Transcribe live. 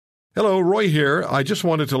Hello, Roy here. I just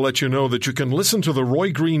wanted to let you know that you can listen to The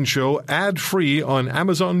Roy Green Show ad-free on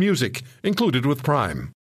Amazon Music, included with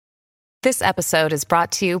Prime. This episode is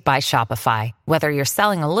brought to you by Shopify. Whether you're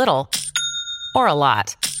selling a little or a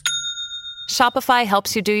lot, Shopify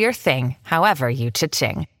helps you do your thing, however you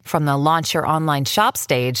cha-ching. From the launch your online shop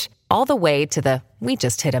stage, all the way to the we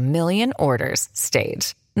just hit 1 million orders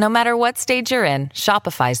stage. No matter what stage you're in,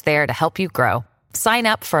 Shopify's there to help you grow. Sign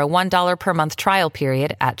up for a $1 per month trial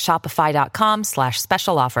period at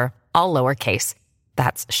shopify.com/special offer, all lowercase.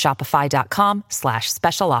 That's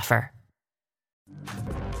shopify.com/special offer.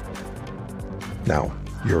 Now,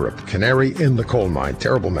 Europe, canary in the coal mine.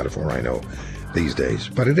 Terrible metaphor, I know, these days,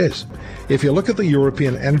 but it is. If you look at the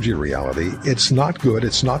European energy reality, it's not good,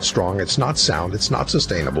 it's not strong, it's not sound, it's not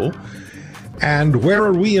sustainable. And where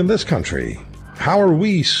are we in this country? How are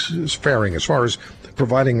we faring as far as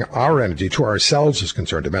providing our energy to ourselves is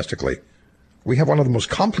concerned domestically? We have one of the most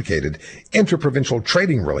complicated interprovincial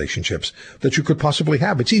trading relationships that you could possibly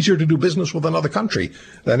have. It's easier to do business with another country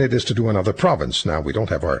than it is to do another province. Now, we don't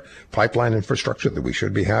have our pipeline infrastructure that we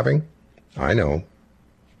should be having. I know.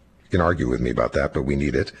 You can argue with me about that, but we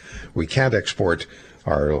need it. We can't export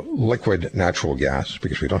our liquid natural gas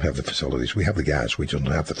because we don't have the facilities. We have the gas, we just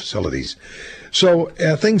don't have the facilities. So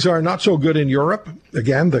things are not so good in Europe.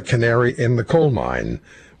 Again, the canary in the coal mine,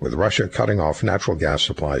 with Russia cutting off natural gas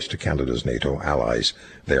supplies to Canada's NATO allies.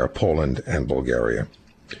 They are Poland and Bulgaria.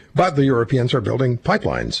 But the Europeans are building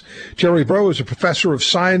pipelines. Thierry Breau is a professor of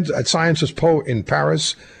science at Sciences Po in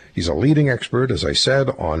Paris. He's a leading expert, as I said,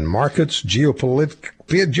 on markets,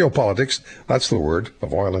 geopolitics, that's the word,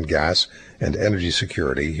 of oil and gas, and energy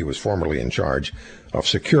security. He was formerly in charge of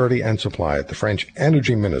security and supply at the French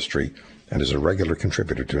Energy Ministry and is a regular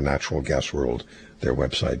contributor to Natural Gas World, their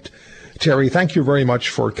website. Thierry, thank you very much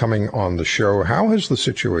for coming on the show. How has the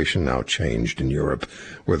situation now changed in Europe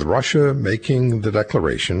with Russia making the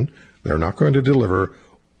declaration they're not going to deliver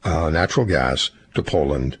natural gas to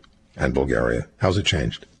Poland and Bulgaria? How's it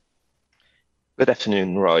changed? Good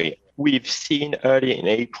afternoon, Roy. We've seen early in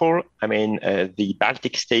April, the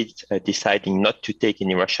Baltic states deciding not to take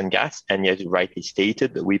any Russian gas. And as you rightly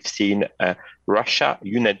stated, we've seen Russia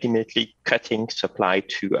unanimously cutting supply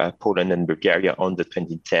to Poland and Bulgaria on the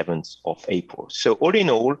 27th of April. So all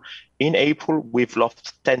in April, we've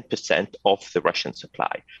lost 10% of the Russian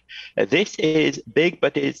supply. This is big,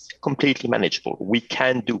 but it's completely manageable. We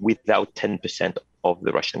can do without 10% of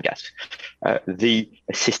the Russian gas. The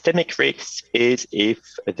systemic risk is if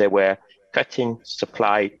they were cutting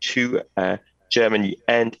supply to Germany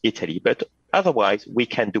and Italy. But otherwise, we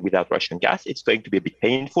can do without Russian gas. It's going to be a bit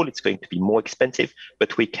painful. It's going to be more expensive,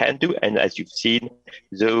 but we can do. And as you've seen,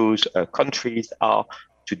 those countries are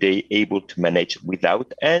today able to manage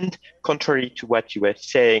without. And contrary to what you were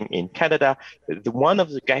saying in Canada, one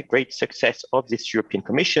of the great success of this European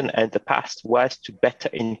Commission and the past was to better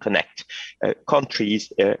interconnect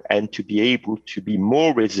countries and to be able to be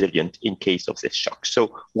more resilient in case of this shock.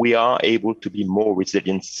 So we are able to be more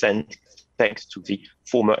resilient thanks to the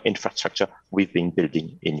former infrastructure we've been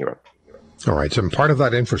building in Europe. All right, so part of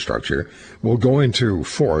that infrastructure will go into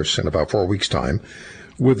force in about 4 weeks' time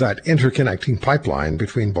with that interconnecting pipeline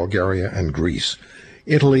between Bulgaria and Greece.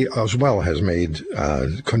 Italy as well has made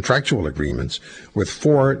contractual agreements with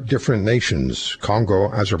 4 different nations,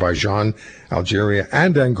 Congo, Azerbaijan, Algeria,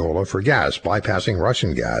 and Angola, for gas, bypassing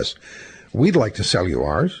Russian gas. We'd like to sell you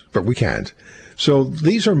ours, but we can't. So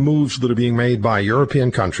these are moves that are being made by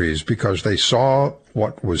European countries because they saw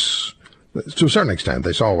what was, to a certain extent,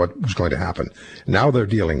 they saw what was going to happen. Now they're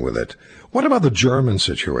dealing with it. What about the German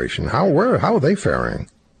situation? How are they faring?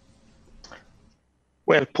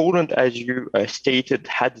 Well, Poland, as you stated,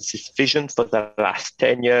 had this vision for the last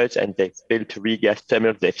 10 years, and they've built a regas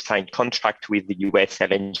terminal. They've signed contract with the US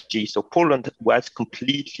LNG. So Poland was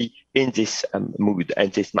completely in this mood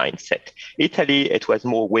and this mindset. Italy, it was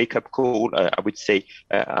more wake-up call, I would say,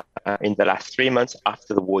 in the last 3 months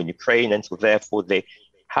after the war in Ukraine. And so therefore, they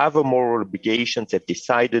have a moral obligation. They've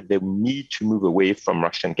decided they need to move away from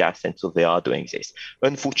Russian gas, and so they are doing this.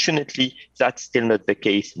 Unfortunately, that's still not the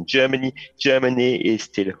case in Germany. Germany is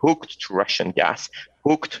still hooked to Russian gas,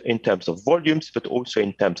 hooked in terms of volumes, but also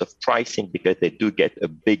in terms of pricing, because they do get a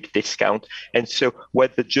big discount. And so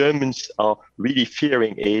what the Germans are really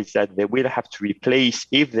fearing is that they will have to replace,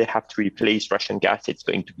 if they have to replace Russian gas, it's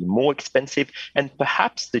going to be more expensive, and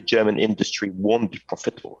perhaps the German industry won't be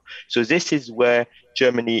profitable. So this is where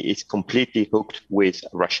Germany is completely hooked with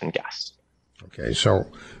Russian gas. Okay, so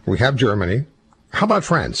we have Germany. How about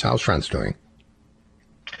France? How's France doing?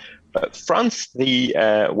 France,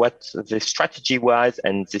 what the strategy was,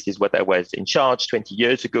 and this is what I was in charge 20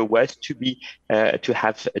 years ago, was to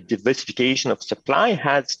have a diversification of supply,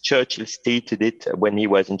 as Churchill stated it when he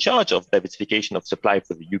was in charge of diversification of supply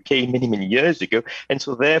for the UK many, many years ago. And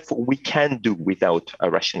so therefore we can do without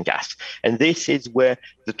Russian gas. And this is where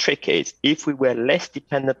the trick is. If we were less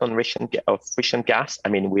dependent on Russian gas, I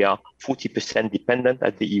mean, we are 40% dependent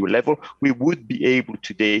at the EU level, we would be able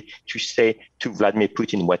today to say to Vladimir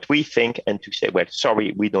Putin what we think and to say, well,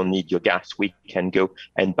 sorry, we don't need your gas. We can go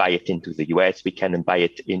and buy it into the US. We can buy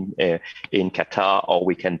it in Qatar, or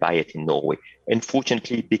we can buy it in Norway.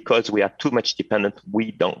 Unfortunately, because we are too much dependent,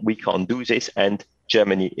 we can't do this, and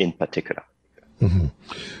Germany in particular. Mm-hmm.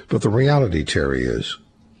 But the reality, Thierry, is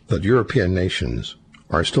that European nations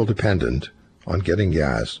are still dependent on getting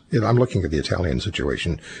gas. I'm looking at the Italian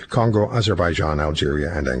situation, Congo, Azerbaijan,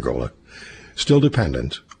 Algeria, and Angola, still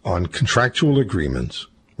dependent on contractual agreements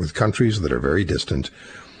with countries that are very distant,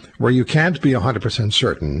 where you can't be 100%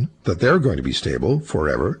 certain that they're going to be stable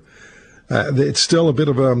forever. It's still a bit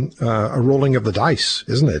of a rolling of the dice,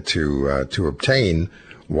 isn't it, to obtain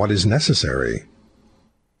what is necessary?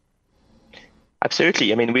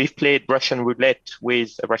 Absolutely. I mean, we've played Russian roulette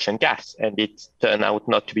with Russian gas, and it turned out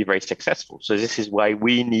not to be very successful. So this is why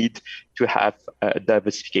we need to have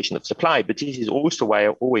diversification of supply. But this is also why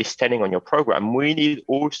I'm always standing on your program. We need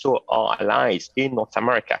also our allies in North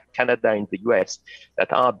America, Canada, and the US,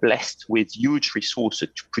 that are blessed with huge resources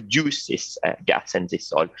to produce this gas and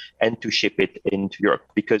this oil and to ship it into Europe,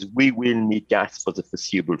 because we will need gas for the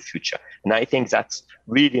foreseeable future. And I think that's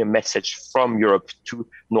really a message from Europe to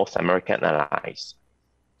North American allies.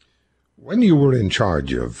 When you were in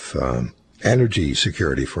charge of energy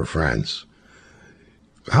security for France,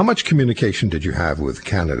 how much communication did you have with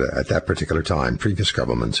Canada at that particular time, previous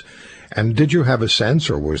governments? And did you have a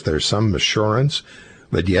sense, or was there some assurance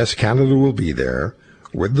that, yes, Canada will be there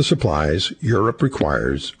with the supplies Europe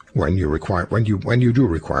requires when you do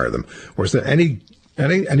require them? Was there any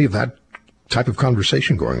of that type of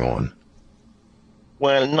conversation going on?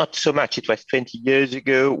 Well, not so much. It was 20 years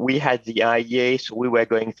ago. We had the IEA, so we were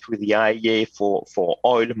going through the IEA for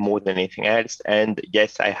oil more than anything else. And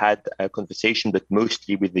yes, I had a conversation, but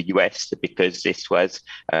mostly with the US, because this was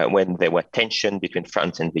when there were tension between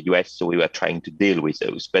France and the US. So we were trying to deal with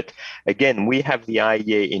those. But again, we have the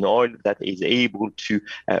IEA in oil that is able to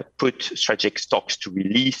put strategic stocks, to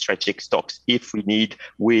release strategic stocks if we need,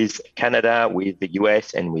 with Canada, with the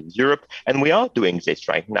US, and with Europe. And we are doing this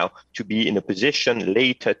right now to be in a position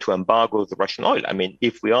later to embargo the Russian oil. I mean,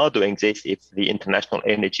 if we are doing this, if the International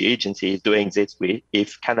Energy Agency is doing this,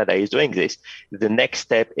 if Canada is doing this, the next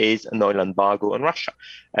step is an oil embargo on Russia.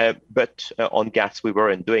 But on gas, we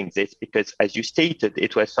weren't doing this because, as you stated,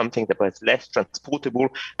 it was something that was less transportable.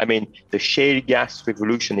 I mean, the shale gas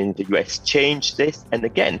revolution in the US changed this. And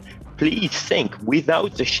again, please think,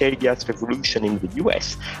 without the shale gas revolution in the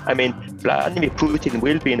US, I mean, Vladimir Putin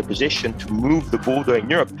will be in a position to move the border in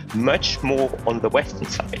Europe much more on the western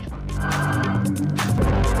side.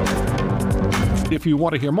 If you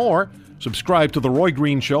want to hear more, subscribe to The Roy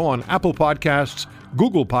Green Show on Apple Podcasts,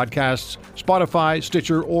 Google Podcasts, Spotify,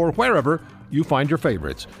 Stitcher, or wherever you find your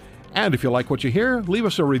favorites. And if you like what you hear, leave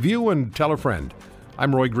us a review and tell a friend.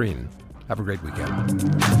 I'm Roy Green. Have a great weekend.